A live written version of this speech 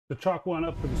The chalk went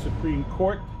up for the Supreme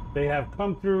Court. They have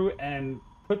come through and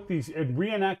put these and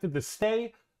reenacted the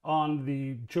stay on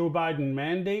the Joe Biden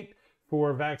mandate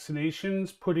for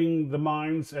vaccinations, putting the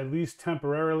minds, at least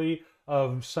temporarily,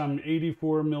 of some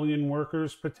 84 million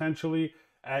workers potentially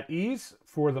at ease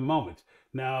for the moment.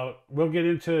 Now we're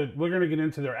going to get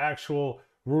into their actual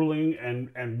ruling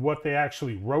and what they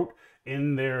actually wrote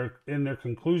in their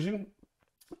conclusion,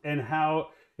 and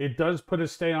how it does put a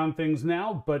stay on things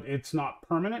now, but it's not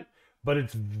permanent, but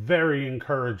it's very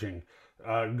encouraging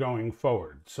going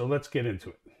forward. So let's get into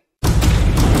it.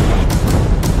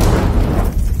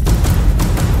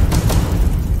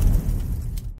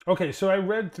 Okay, so I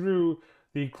read through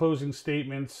the closing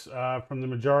statements from the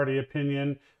majority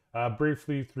opinion,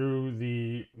 briefly through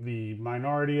the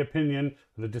minority opinion,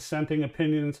 the dissenting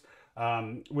opinions,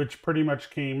 which pretty much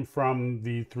came from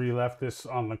the three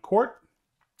leftists on the court.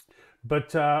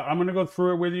 But I'm going to go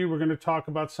through it with you. We're going to talk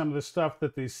about some of the stuff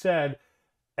that they said,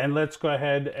 and let's go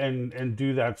ahead and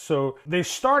do that. So they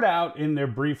start out in their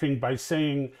briefing by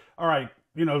saying, all right,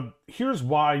 you know, here's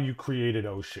why you created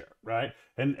OSHA, right?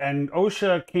 And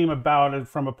OSHA came about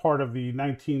from a part of the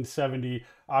 1970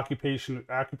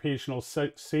 Occupational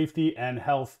Safety and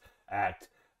Health Act.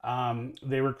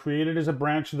 They were created as a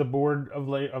branch of the Board of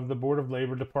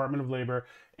Labor, Department of Labor,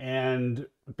 and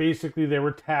basically they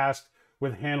were tasked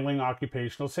with handling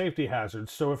occupational safety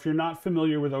hazards. So if you're not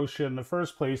familiar with OSHA in the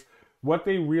first place, what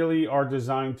they really are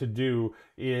designed to do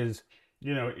is,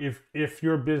 you know, if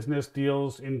your business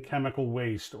deals in chemical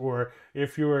waste, or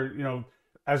if you're, you know,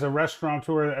 as a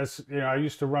restaurateur, as you know, I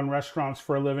used to run restaurants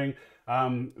for a living,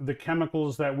 the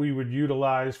chemicals that we would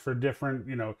utilize for different,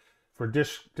 you know, for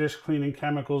dish cleaning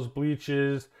chemicals,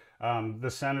 bleaches, the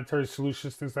sanitary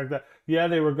solutions, things like that. Yeah,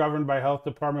 they were governed by health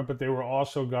department, but they were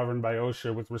also governed by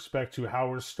OSHA with respect to how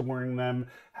we're storing them,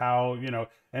 how, you know,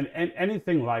 and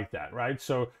anything like that, right?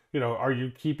 So, you know, are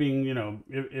you keeping, you know,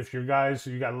 if your guys,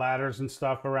 you got ladders and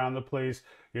stuff around the place,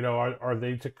 you know, are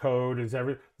they to code? Is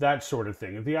that sort of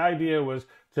thing. The idea was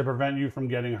to prevent you from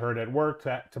getting hurt at work,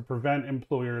 to prevent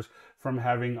employers from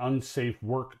having unsafe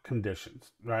work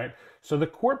conditions, right? So the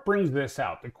court brings this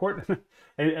out. The court,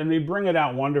 and they bring it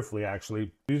out wonderfully,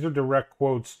 actually. These are direct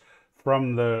quotes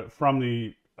from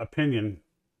the opinion.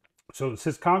 So it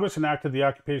says, Congress enacted the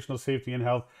Occupational Safety and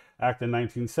Health Act in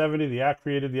 1970. The act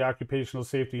created the Occupational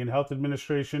Safety and Health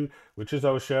Administration, which is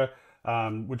OSHA,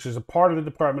 which is a part of the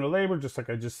Department of Labor, just like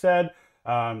I just said,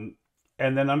 and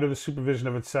then under the supervision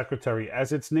of its secretary.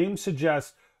 As its name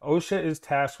suggests, OSHA is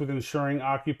tasked with ensuring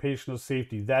occupational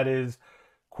safety, that is,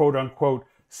 quote unquote,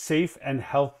 safe and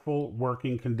healthful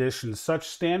working conditions. Such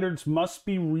standards must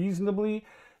be reasonably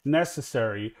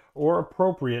necessary or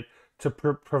appropriate to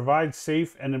provide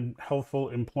safe and healthful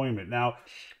employment. Now,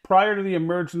 prior to the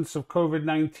emergence of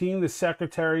COVID-19, the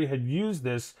secretary had used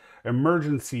this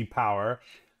emergency power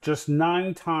just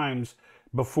 9 times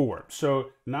before.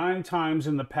 So 9 times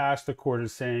in the past, the court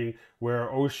is saying, where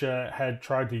OSHA had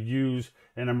tried to use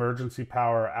an emergency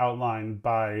power outlined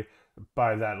by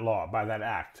that law, by that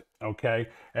act, okay?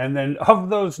 And then of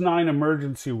those 9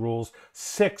 emergency rules,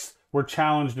 6 were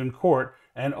challenged in court,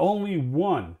 and only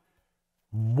one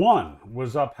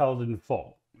was upheld in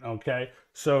full, okay?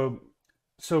 So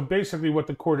basically what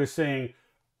the court is saying,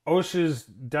 OSHA's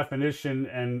definition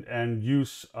and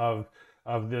use of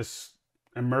this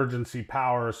emergency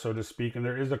power, so to speak, and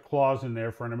there is a clause in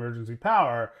there for an emergency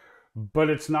power, but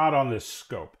it's not on this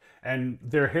scope. And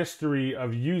their history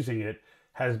of using it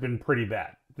has been pretty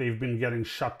bad. They've been getting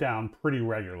shut down pretty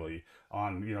regularly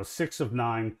on, you know, 6 of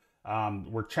 9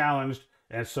 were challenged.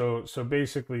 And so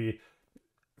basically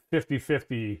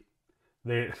 50-50,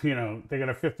 they got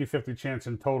a 50-50 chance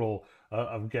in total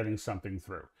of getting something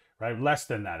through, right? Less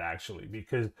than that, actually,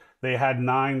 because they had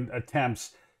 9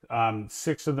 attempts.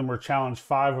 6 of them were challenged,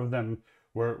 5 of them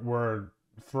were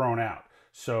thrown out.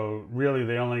 So really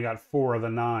they only got 4 of the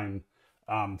 9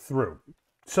 through.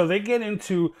 So they get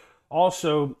into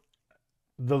also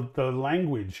the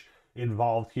language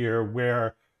involved here,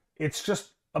 where it's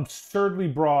just absurdly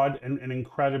broad and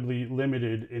incredibly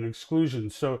limited in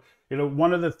exclusions. So, you know,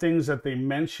 one of the things that they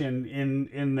mention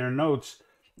in their notes,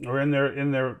 or in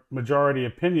their majority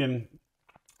opinion,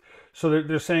 so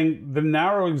they're saying the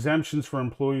narrow exemptions for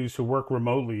employees who work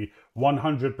remotely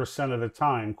 100% of the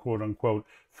time, quote unquote,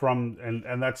 from,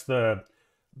 and that's the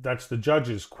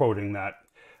judges quoting that,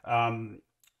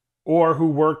 or who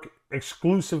work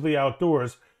exclusively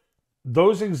outdoors,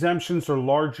 those exemptions are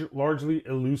largely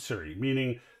illusory,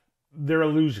 meaning they're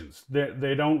illusions.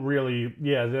 They don't really,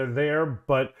 yeah, they're there,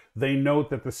 but they note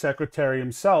that the secretary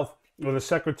himself, or the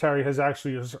secretary has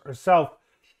actually herself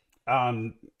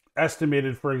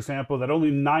estimated, for example, that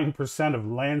only 9% of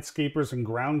landscapers and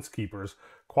groundskeepers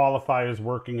qualify as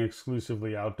working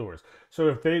exclusively outdoors. So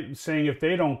if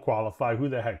they don't qualify, who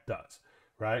the heck does,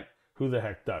 right? Who the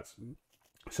heck does?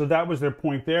 So that was their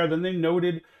point there. Then they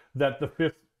noted that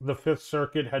the Fifth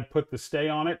Circuit had put the stay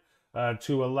on it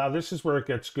to allow. This is where it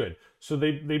gets good. So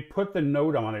they put the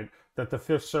note on it that the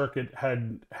Fifth Circuit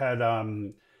had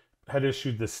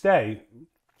issued the stay,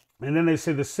 and then they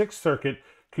say the Sixth Circuit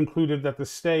concluded that the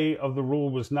stay of the rule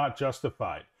was not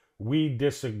justified. We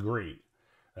disagree.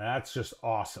 That's just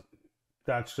awesome.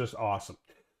 That's just awesome.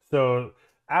 So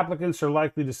applicants are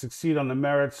likely to succeed on the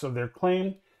merits of their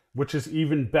claim, which is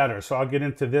even better. So I'll get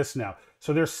into this now.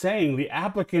 So they're saying the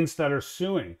applicants that are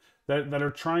suing, that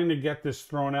are trying to get this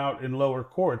thrown out in lower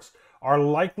courts, are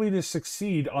likely to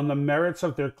succeed on the merits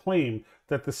of their claim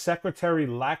that the secretary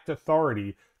lacked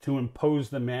authority to impose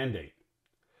the mandate.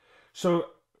 So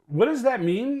what does that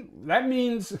mean? That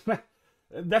means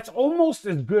that's almost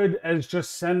as good as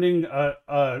just sending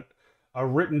a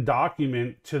written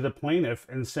document to the plaintiff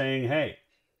and saying, hey,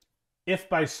 if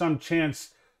by some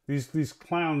chance these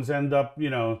clowns end up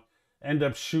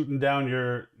shooting down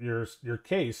your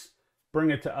case,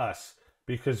 bring it to us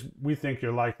because we think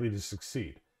you're likely to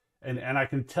succeed. And I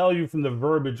can tell you from the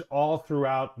verbiage all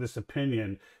throughout this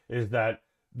opinion is that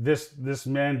this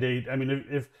mandate, I mean,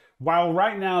 if while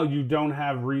right now you don't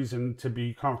have reason to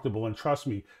be comfortable, and trust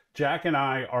me, Jack and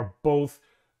I are both,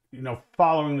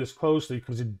 following this closely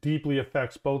because it deeply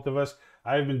affects both of us.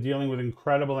 I have been dealing with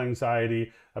incredible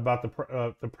anxiety about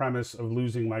the premise of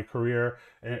losing my career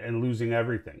and losing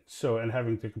everything. So, and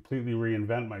having to completely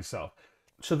reinvent myself.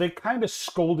 So they kind of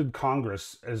scolded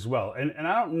Congress as well. And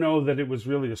I don't know that it was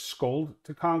really a scold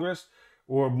to Congress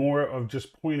or more of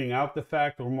just pointing out the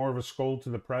fact or more of a scold to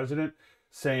the president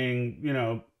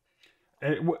saying,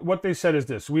 what they said is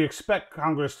this: we expect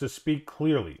Congress to speak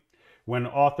clearly when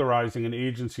authorizing an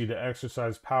agency to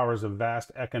exercise powers of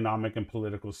vast economic and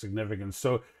political significance.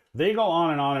 So they go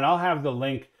on, and I'll have the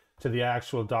link to the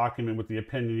actual document with the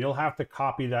opinion. You'll have to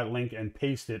copy that link and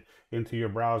paste it into your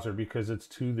browser because it's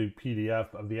to the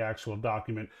PDF of the actual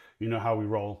document. You know how we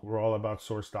roll. We're all about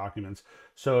source documents.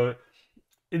 So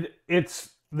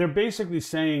they're basically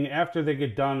saying, after they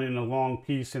get done in a long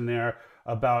piece in there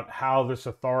about how this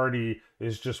authority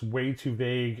is just way too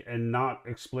vague and not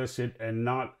explicit and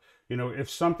not, if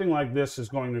something like this is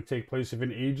going to take place, if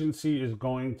an agency is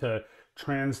going to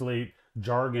translate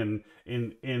jargon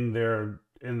in their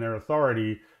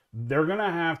authority, they're going to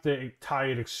have to tie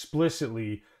it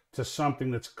explicitly to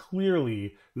something that's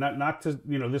clearly not to,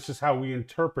 this is how we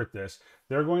interpret this.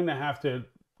 They're going to have to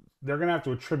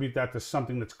attribute that to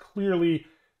something that's clearly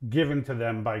given to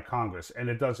them by Congress, and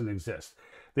it doesn't exist.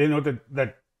 They note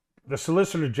that the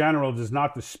Solicitor General does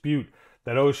not dispute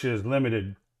that OSHA is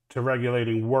limited to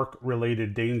regulating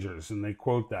work-related dangers, and they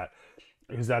quote that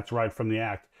because that's right from the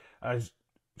Act.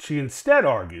 She instead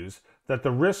argues that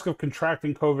the risk of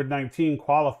contracting COVID-19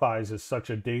 qualifies as such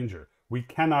a danger. We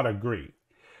cannot agree.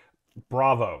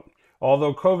 Bravo.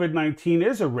 Although COVID-19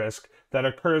 is a risk that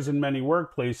occurs in many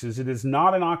workplaces, it is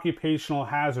not an occupational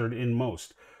hazard in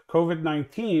most.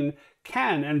 COVID-19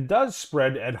 can and does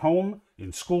spread at home,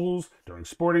 in schools, during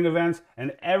sporting events,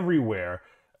 and everywhere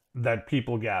that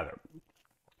people gather.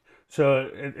 So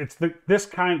it's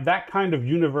that kind of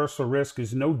universal risk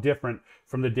is no different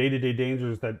from the day-to-day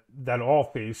dangers that all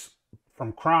face,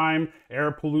 from crime,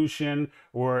 air pollution,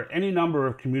 or any number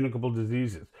of communicable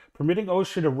diseases. Permitting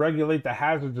OSHA to regulate the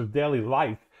hazards of daily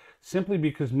life simply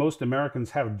because most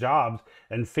Americans have jobs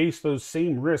and face those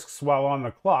same risks while on the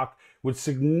clock would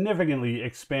significantly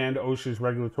expand OSHA's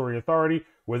regulatory authority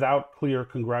without clear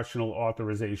congressional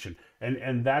authorization.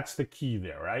 And that's the key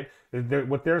there, right?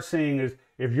 What they're saying is,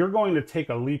 if you're going to take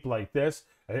a leap like this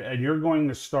and you're going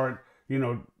to start,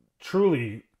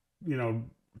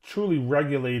 truly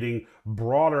regulating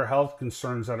broader health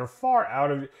concerns that are far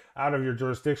out of your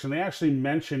jurisdiction. They actually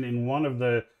mention in one of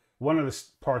the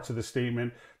parts of the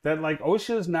statement that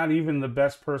OSHA is not even the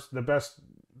best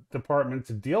department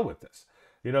to deal with this.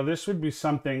 This would be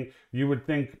something you would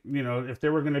think, if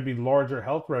there were going to be larger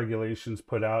health regulations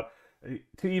put out,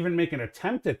 to even make an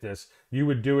attempt at this, you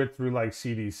would do it through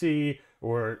CDC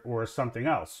or something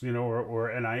else,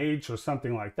 or NIH or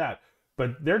something like that.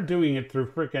 But they're doing it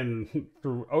through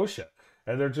through OSHA.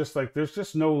 And they're just there's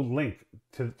just no link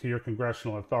to your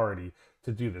congressional authority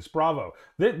to do this. Bravo.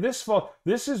 This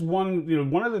is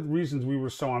one of the reasons we were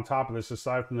so on top of this,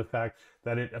 aside from the fact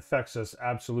that it affects us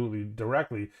absolutely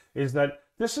directly, is that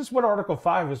this is what Article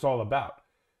 5 is all about.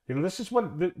 This is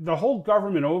what the whole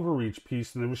government overreach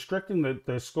piece and the restricting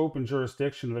the scope and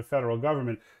jurisdiction of the federal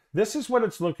government. This is what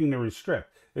it's looking to restrict.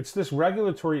 It's this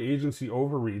regulatory agency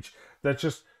overreach that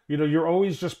just, you know, you're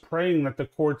always just praying that the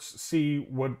courts see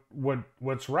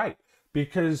what's right,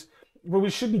 because well, we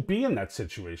shouldn't be in that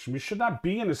situation. We should not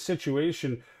be in a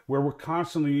situation where we're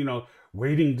constantly, you know,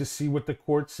 waiting to see what the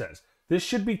court says. This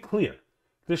should be clear.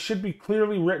 This should be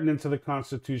clearly written into the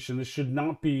Constitution. This should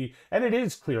not be, and it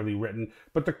is clearly written,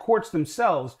 but the courts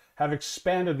themselves have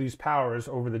expanded these powers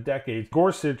over the decades.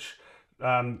 Gorsuch,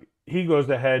 he goes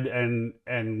ahead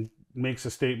and makes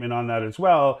a statement on that as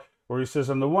well, where he says,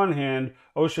 on the one hand,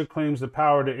 OSHA claims the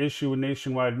power to issue a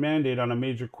nationwide mandate on a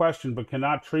major question, but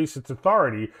cannot trace its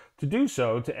authority to do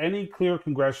so to any clear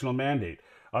congressional mandate.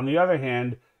 On the other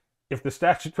hand, if the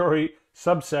statutory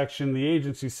subsection the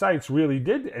agency cites really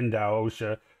did endow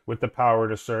OSHA with the power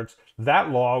to search, that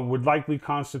law would likely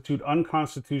constitute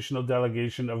unconstitutional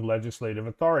delegation of legislative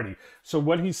authority. So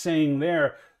what he's saying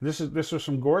there, this was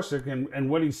from Gorsuch, and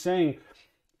what he's saying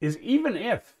is even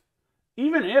if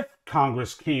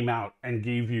Congress came out and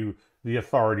gave you the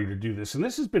authority to do this, and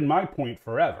this has been my point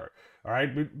forever, all right?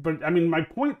 But I mean, my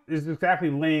point is exactly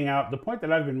laying out, the point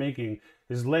that I've been making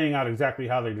is laying out exactly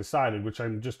how they decided, which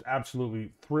I'm just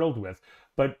absolutely thrilled with.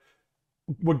 But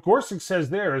what Gorsuch says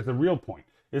there is the real point,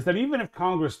 is that even if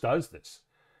Congress does this,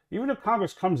 even if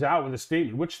Congress comes out with a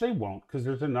statement, which they won't, because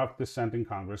there's enough dissent in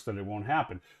Congress that it won't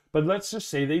happen. But let's just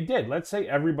say they did. Let's say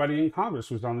everybody in Congress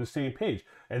was on the same page,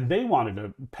 and they wanted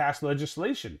to pass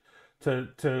legislation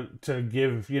to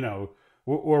give, you know,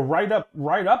 or write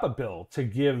up a bill to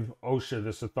give OSHA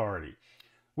this authority.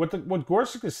 What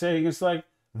Gorsuch is saying is like,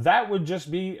 that would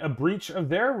just be a breach of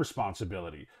their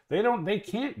responsibility. They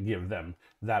can't give them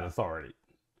that authority.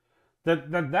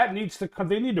 That needs to come.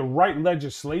 They need to write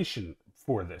legislation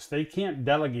for this. They can't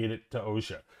delegate it to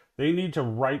OSHA. They need to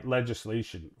write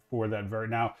legislation for that very.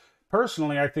 Now,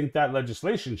 personally, I think that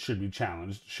legislation should be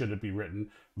challenged, should it be written,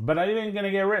 but it ain't going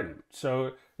to get written.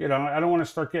 So, you know, I don't want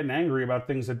to start getting angry about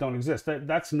things that don't exist.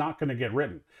 That's not going to get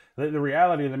written. The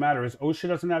reality of the matter is OSHA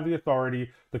doesn't have the authority.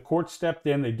 The court stepped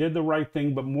in. They did the right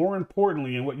thing. But more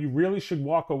importantly, and what you really should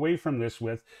walk away from this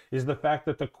with, is the fact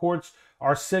that the courts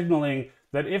are signaling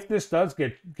that if this does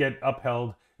get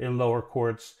upheld in lower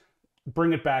courts,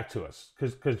 bring it back to us,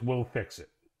 because we'll fix it.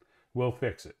 We'll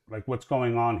fix it. Like, what's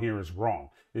going on here is wrong,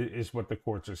 is what the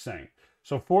courts are saying.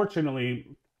 So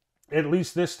fortunately, at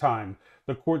least this time,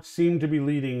 the courts seem to be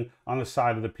leading on the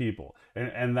side of the people.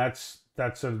 And that's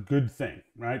a good thing,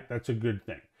 right? That's a good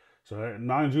thing. So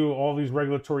mind you, all these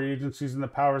regulatory agencies and the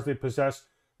powers they possess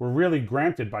were really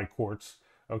granted by courts,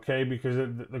 okay? Because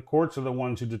the courts are the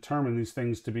ones who determine these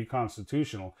things to be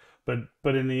constitutional. But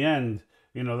in the end,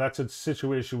 you know, that's a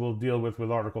situation we'll deal with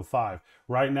Article 5.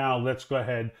 Right now, let's go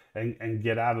ahead and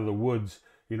get out of the woods.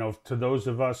 You know, to those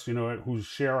of us, you know, who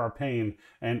share our pain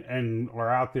and are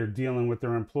out there dealing with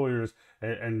their employers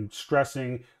and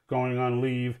stressing, going on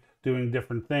leave, doing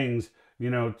different things, you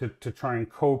know, to try and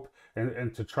cope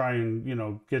and to try and, you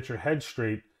know, get your head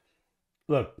straight.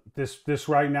 Look, this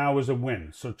right now is a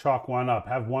win. So chalk one up.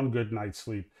 Have one good night's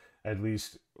sleep, at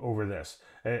least, over this.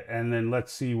 And then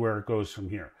let's see where it goes from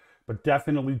here. But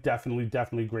definitely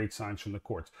great signs from the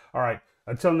courts. All right.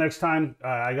 Until next time,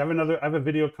 I have a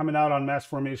video coming out on mass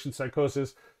formation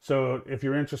psychosis. So if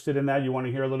you're interested in that, you want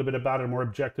to hear a little bit about it, a more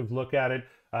objective look at it,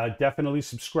 definitely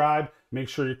subscribe. Make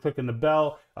sure you're clicking the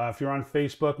bell. If you're on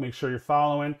Facebook, make sure you're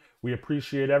following. We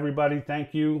appreciate everybody.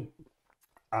 Thank you.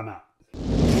 I'm out.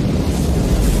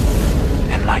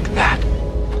 And like that,